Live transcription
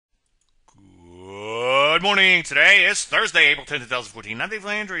Good morning. Today is Thursday, April 10th, 2014. I'm Dave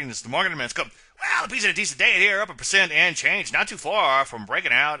Landry, and this is the Market Minutes. Well, the piece of a decent day here, up 1% and change. Not too far from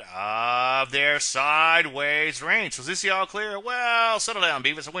breaking out of their sideways range. So is this all clear? Well, settle down,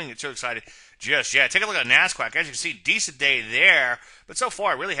 Beavis. I wouldn't get too excited just yet. Take a look at NASDAQ. As you can see, decent day there, but so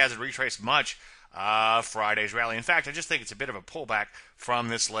far it really hasn't retraced much Friday's rally. In fact, I just think it's a bit of a pullback from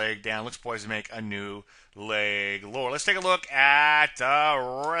this leg down. Looks poised to make a new leg lower. Let's take a look at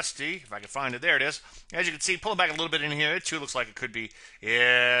Rusty, if I can find it. There it is. As you can see, pulling back a little bit in here. It too looks like it could be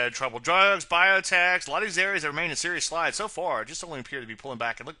in trouble. Drugs, biotechs, a lot of these areas that remain in serious slides so far just only appear to be pulling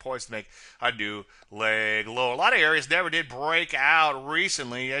back and look poised to make a new leg lower. A lot of areas never did break out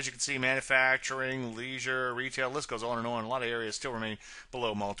recently. As you can see, manufacturing, leisure, retail, list goes on and on. A lot of areas still remain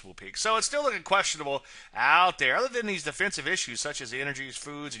below multiple peaks. So it's still looking questionable out there. Other than these defensive issues such as the energies,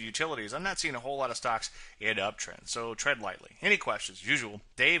 foods, and utilities, I'm not seeing a whole lot of stocks in uptrend. So tread lightly. Any questions? As usual,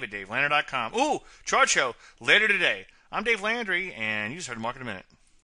 Dave at DaveLandry.com. Ooh, chart show later today. I'm Dave Landry, and you just heard Market a Minute.